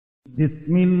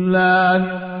بسم الله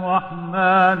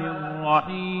الرحمن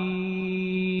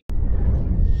الرحيم.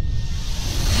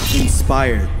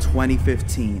 Inspired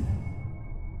 2015.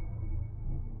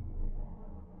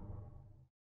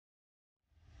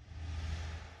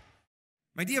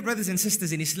 My dear brothers and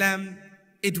sisters in Islam,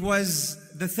 it was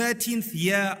the 13th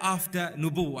year after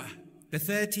Nubuwwah, the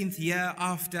 13th year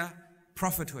after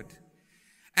prophethood.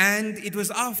 And it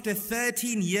was after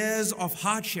 13 years of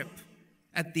hardship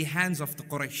at the hands of the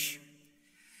Quraysh.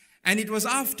 And it was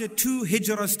after 2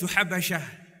 Hijrahs to Habasha,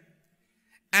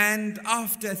 and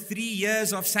after 3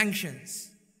 years of sanctions.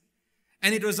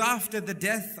 And it was after the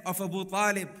death of Abu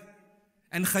Talib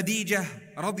and Khadijah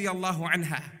radiyallahu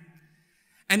anha.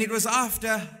 And it was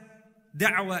after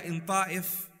da'wah in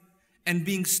Ta'if and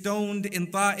being stoned in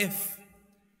Ta'if.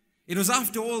 It was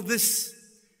after all this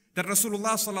that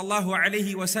Rasulullah sallallahu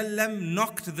alayhi wasallam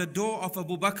knocked the door of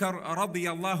Abu Bakr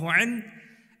radiyallahu anh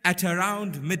at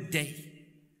around midday.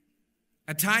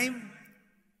 A time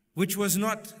which was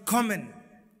not common,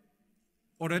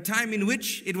 or a time in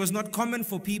which it was not common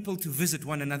for people to visit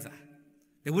one another.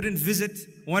 They wouldn't visit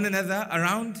one another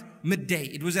around midday.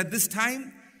 It was at this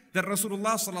time that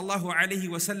Rasulullah sallallahu alayhi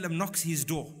wasallam knocks his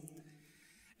door.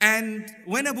 And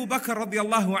when Abu Bakr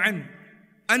radiyallahu anh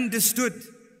understood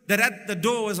that at the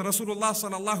door was Rasulullah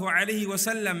sallallahu alayhi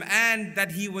wasallam and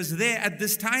that he was there at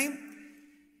this time,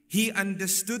 he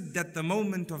understood that the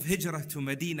moment of Hijrah to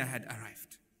Madeenah had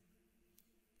arrived.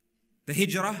 The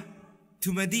Hijrah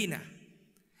to Madeenah,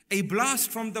 a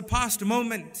blast from the past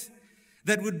moment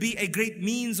that would be a great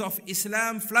means of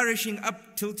Islam flourishing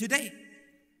up till today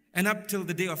and up till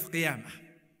the day of Qiyamah.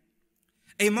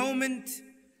 A moment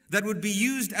that would be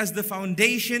used as the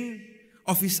foundation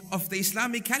of the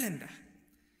Islamic calendar.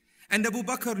 And Abu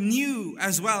Bakr knew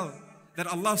as well that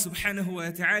Allah subhanahu wa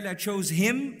ta'ala chose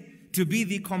him to be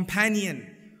the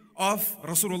companion of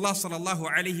Rasulullah sallallahu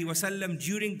alayhi wasallam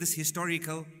during this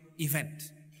historical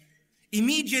event.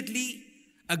 Immediately,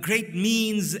 a great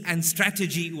means and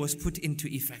strategy was put into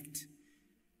effect.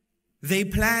 They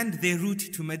planned their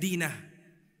route to Madeenah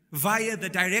via the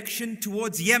direction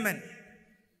towards Yemen.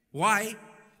 Why?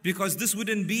 Because this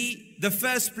wouldn't be the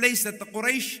first place that the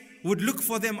Quraysh would look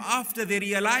for them after they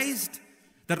realized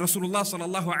that Rasulullah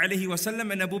sallallahu alayhi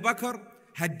wasallam and Abu Bakr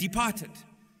had departed.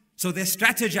 So they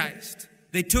strategized.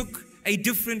 They took a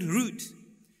different route.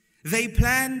 They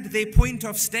planned their point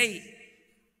of stay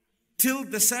till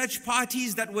the search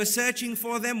parties that were searching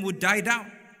for them would die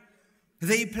down.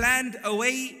 They planned a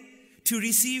way to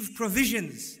receive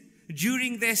provisions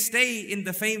during their stay in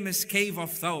the famous cave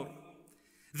of Thawr.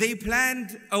 They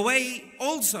planned a way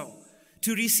also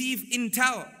to receive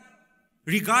intel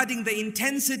regarding the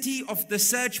intensity of the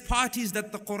search parties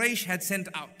that the Quraysh had sent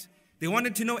out. They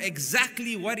wanted to know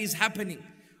exactly what is happening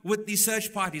with the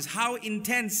search parties. How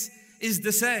intense is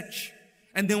the search?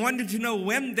 And they wanted to know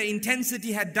when the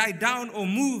intensity had died down or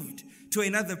moved to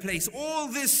another place. All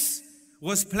this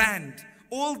was planned.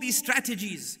 All these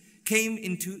strategies came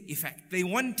into effect. They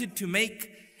wanted to make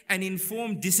an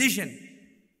informed decision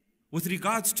with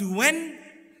regards to when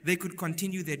they could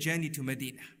continue their journey to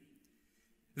Madeenah.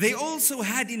 They also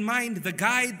had in mind the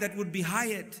guide that would be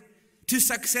hired to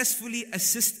successfully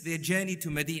assist their journey to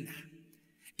Madeenah.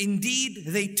 Indeed,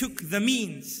 they took the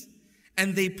means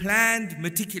and they planned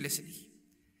meticulously.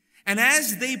 And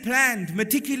as they planned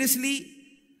meticulously,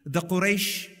 the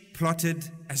Quraysh plotted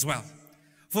as well.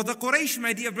 For the Quraysh,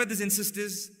 my dear brothers and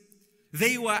sisters,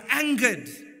 they were angered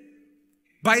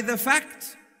by the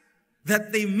fact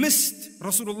that they missed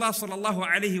Rasulullah sallallahu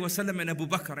alayhi wasallam and Abu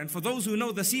Bakr. And for those who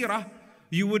know the seerah,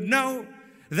 you would know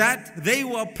that they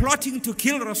were plotting to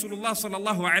kill Rasulullah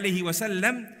sallallahu alayhi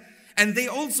wasallam, and they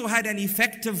also had an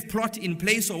effective plot in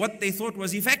place, or what they thought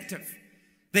was effective.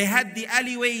 They had the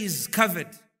alleyways covered.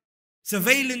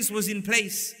 Surveillance was in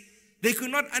place. They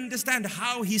could not understand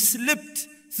how he slipped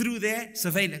through their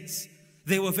surveillance.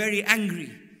 They were very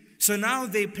angry. So now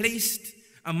they placed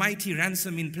a mighty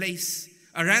ransom in place,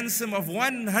 a ransom of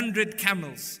 100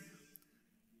 camels,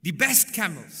 the best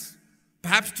camels.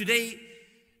 Perhaps today,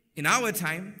 in our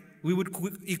time, we would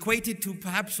equate it to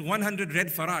perhaps 100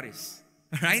 red Ferraris,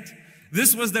 right?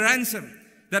 This was the ransom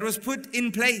that was put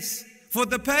in place for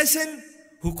the person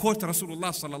who caught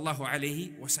Rasulullah sallallahu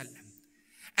alayhi wasallam.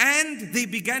 And they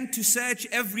began to search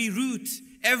every route,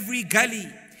 every gully,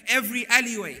 every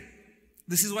alleyway.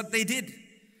 This is what they did.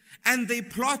 And their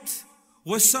plot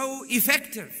was so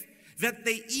effective that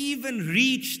they even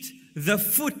reached the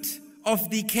foot of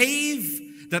the cave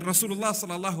that Rasulullah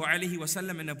sallallahu alayhi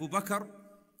wasallam and Abu Bakr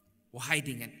were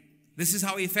hiding in. This is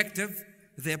how effective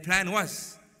their plan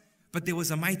was. But there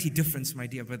was a mighty difference, my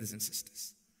dear brothers and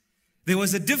sisters. There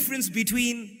was a difference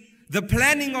between the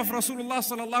planning of Rasulullah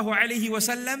sallallahu alaihi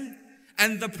wasallam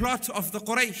and the plot of the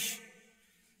Quraysh.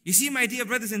 You see, my dear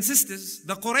brothers and sisters,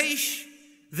 the Quraysh,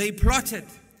 they plotted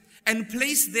and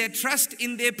placed their trust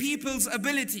in their people's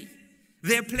ability.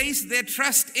 They placed their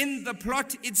trust in the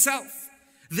plot itself.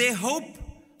 Their hope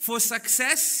for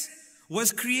success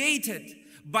was created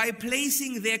by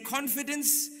placing their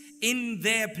confidence in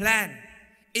their plan,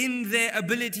 in their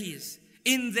abilities,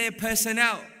 in their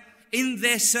personnel, in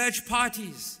their search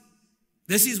parties.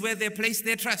 This is where they placed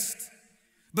their trust.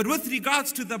 But with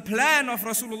regards to the plan of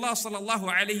Rasulullah sallallahu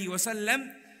alaihi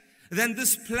wasallam, then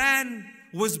this plan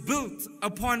was built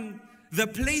upon the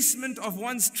placement of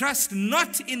one's trust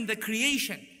not in the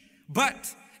creation,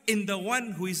 but in the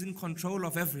one who is in control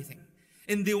of everything,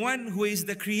 in the one who is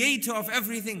the creator of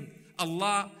everything,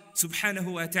 Allah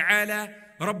subhanahu wa ta'ala,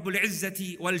 Rabbul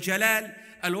Izzati wal Jalal,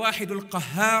 Al-Wahid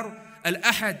al-Qahhar,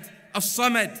 Al-Ahad,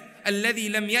 Al-Samad,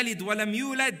 Alladhi lam yalid wa lam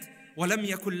yulad, wa lam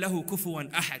yakul lahu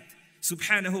kufuwan ahad,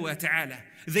 subhanahu wa ta'ala.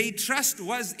 Their trust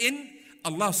was in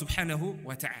Allah subhanahu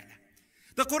wa ta'ala.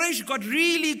 The Quraysh got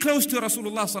really close to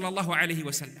Rasulullah sallallahu alaihi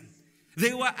wasallam.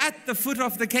 They were at the foot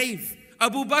of the cave.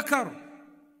 Abu Bakr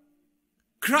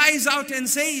cries out and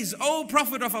says, "O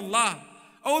Prophet of Allah,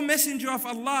 O Messenger of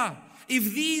Allah,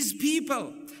 if these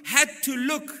people had to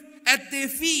look at their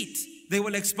feet, they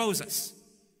will expose us."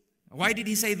 Why did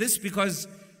he say this? Because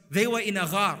they were in a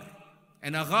ghar.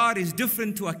 And a ghar is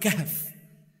different to a kahf.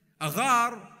 A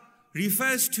ghar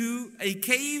refers to a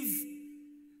cave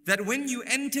that when you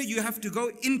enter, you have to go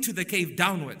into the cave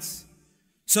downwards.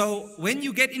 So when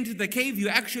you get into the cave, you're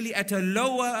actually at a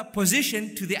lower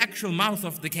position to the actual mouth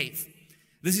of the cave.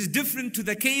 This is different to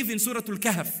the cave in Surah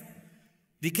Al-Kahf.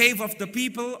 The cave of the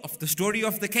people of the story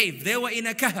of the cave. They were in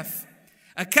a kahf.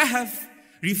 A kahf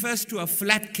refers to a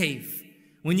flat cave.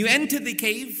 When you enter the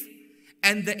cave,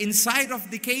 and the inside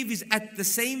of the cave is at the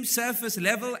same surface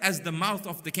level as the mouth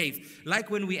of the cave.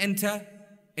 Like when we enter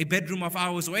a bedroom of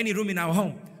ours or any room in our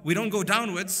home. We don't go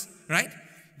downwards, right?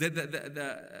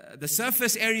 The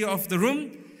surface area of the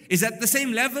room is at the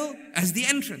same level as the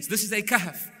entrance. This is a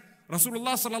kahf.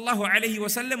 Rasulullah sallallahu alayhi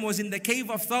wasallam was in the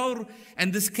cave of Thawr,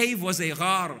 and this cave was a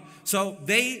ghar. So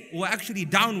they were actually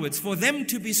downwards. For them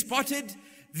to be spotted,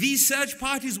 these search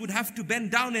parties would have to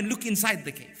bend down and look inside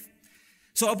the cave.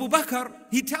 So Abu Bakr,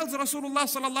 he tells Rasulullah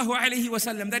sallallahu alayhi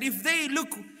wasallam that if they look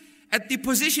at the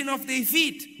position of their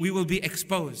feet, we will be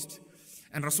exposed.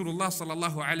 And Rasulullah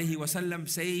sallallahu alayhi wasallam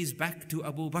says back to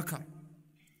Abu Bakr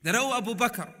that, "Oh Abu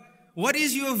Bakr, what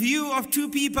is your view of two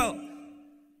people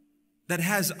that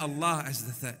has Allah as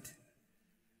the third?"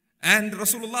 And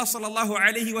Rasulullah sallallahu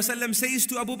alayhi wasallam says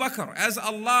to Abu Bakr, as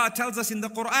Allah tells us in the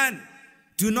Quran,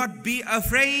 "Do not be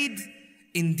afraid,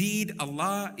 indeed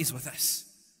Allah is with us."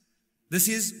 This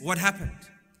is what happened.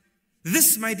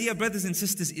 This, my dear brothers and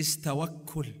sisters, is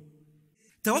tawakkul.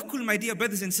 Tawakkul, my dear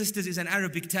brothers and sisters, is an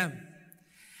Arabic term.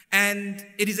 And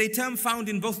it is a term found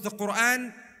in both the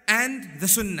Quran and the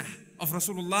Sunnah of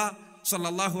Rasulullah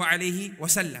sallallahu alayhi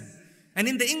wasallam. And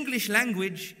in the English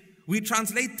language, we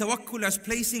translate tawakkul as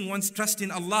placing one's trust in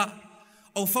Allah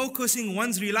or focusing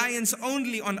one's reliance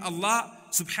only on Allah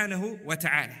subhanahu wa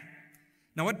ta'ala.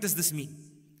 Now what does this mean?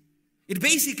 It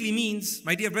basically means,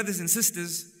 my dear brothers and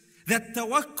sisters, that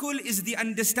tawakkul is the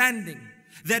understanding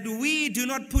that we do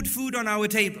not put food on our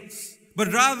tables, but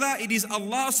rather it is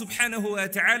Allah subhanahu wa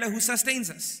ta'ala who sustains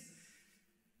us.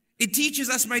 It teaches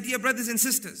us, my dear brothers and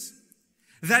sisters,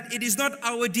 that it is not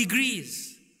our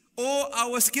degrees or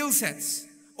our skill sets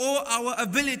or our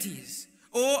abilities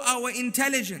or our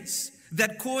intelligence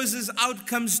that causes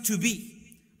outcomes to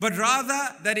be, but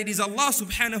rather that it is Allah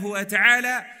subhanahu wa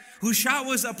ta'ala who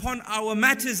showers upon our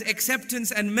matters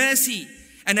acceptance and mercy,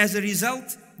 and as a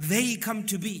result they come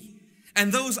to be,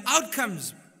 and those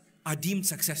outcomes are deemed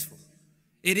successful.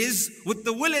 It is with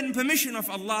the will and permission of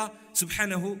Allah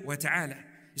subhanahu wa ta'ala.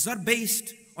 It's not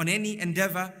based on any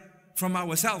endeavor from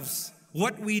ourselves.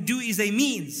 What we do is a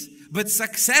means, but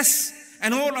success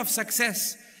and all of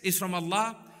success is from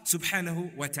Allah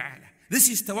subhanahu wa ta'ala. This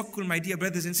is tawakkul, my dear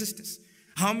brothers and sisters.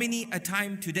 How many a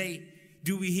time today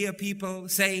do we hear people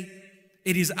say,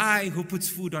 "It is I who puts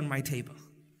food on my table"?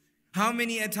 How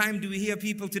many a time do we hear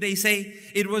people today say,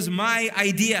 "It was my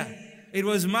idea, it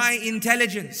was my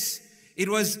intelligence, it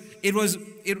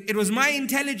was my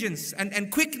intelligence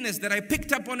and quickness that I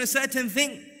picked up on a certain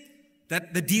thing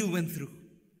that the deal went through"?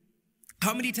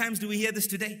 How many times do we hear this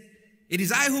today? "It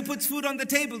is I who puts food on the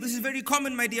table." This is very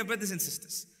common, my dear brothers and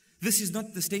sisters. This is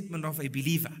not the statement of a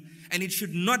believer, and it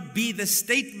should not be the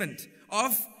statement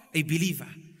of a believer.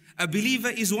 A believer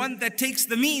is one that takes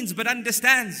the means but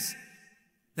understands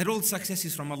that all success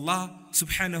is from Allah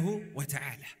subhanahu wa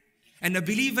ta'ala. And a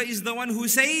believer is the one who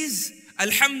says,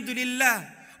 Alhamdulillah,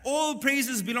 all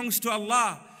praises belongs to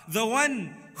Allah, the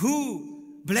one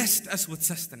who blessed us with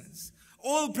sustenance.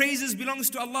 All praises belongs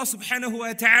to Allah subhanahu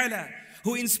wa ta'ala,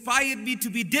 who inspired me to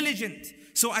be diligent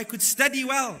so I could study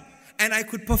well and I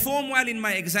could perform well in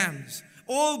my exams.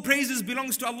 All praises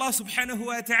belongs to Allah subhanahu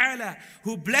wa ta'ala,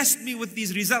 who blessed me with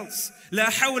these results. La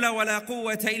hawla wa la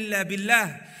quwwata illa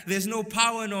billah. There's no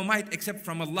power nor might except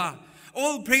from Allah.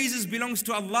 All praises belongs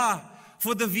to Allah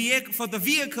for the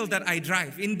vehicle that I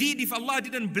drive. Indeed, if Allah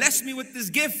didn't bless me with this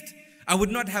gift, I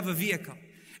would not have a vehicle.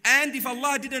 And if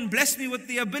Allah didn't bless me with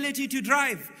the ability to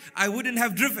drive, I wouldn't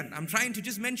have driven. I'm trying to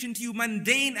just mention to you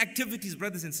mundane activities,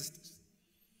 brothers and sisters,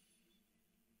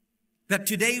 that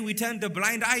today we turn the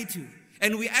blind eye to,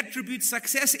 and we attribute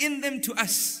success in them to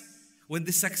us, when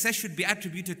the success should be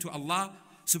attributed to Allah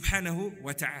subhanahu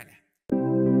wa ta'ala.